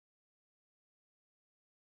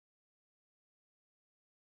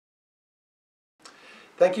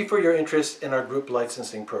Thank you for your interest in our group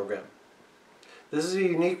licensing program. This is a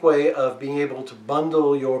unique way of being able to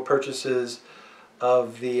bundle your purchases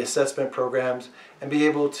of the assessment programs and be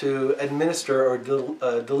able to administer or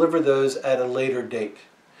deliver those at a later date.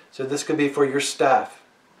 So this could be for your staff,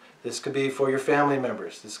 this could be for your family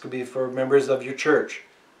members, this could be for members of your church,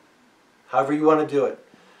 however you want to do it.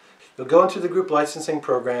 You'll go into the group licensing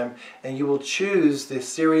program and you will choose the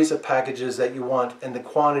series of packages that you want and the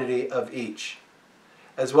quantity of each,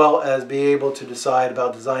 as well as be able to decide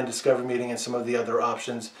about design discovery meeting and some of the other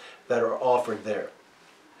options that are offered there.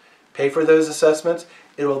 Pay for those assessments.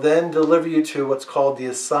 It will then deliver you to what's called the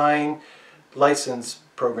Assign License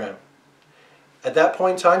program. At that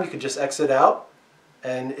point in time, you can just exit out,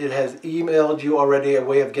 and it has emailed you already a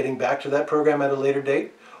way of getting back to that program at a later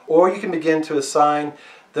date, or you can begin to assign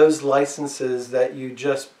those licenses that you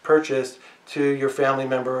just purchased to your family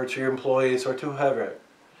member or to your employees or to whoever.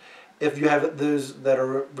 If you have those that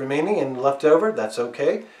are remaining and left over, that's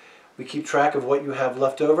okay. We keep track of what you have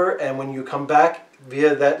left over, and when you come back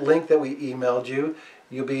via that link that we emailed you,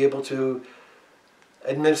 you'll be able to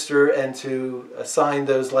administer and to assign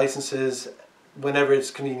those licenses whenever it's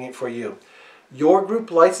convenient for you. Your group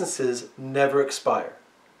licenses never expire.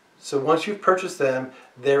 So once you've purchased them,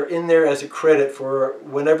 they're in there as a credit for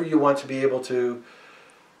whenever you want to be able to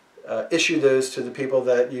issue those to the people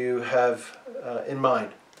that you have in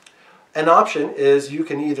mind. An option is you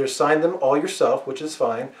can either sign them all yourself, which is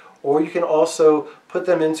fine, or you can also put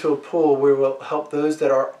them into a pool where we'll help those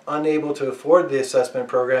that are unable to afford the assessment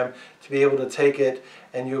program to be able to take it,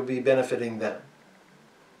 and you'll be benefiting them.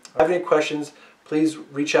 If you have any questions, please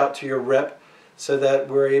reach out to your rep so that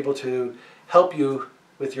we're able to help you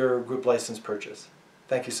with your group license purchase.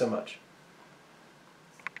 Thank you so much.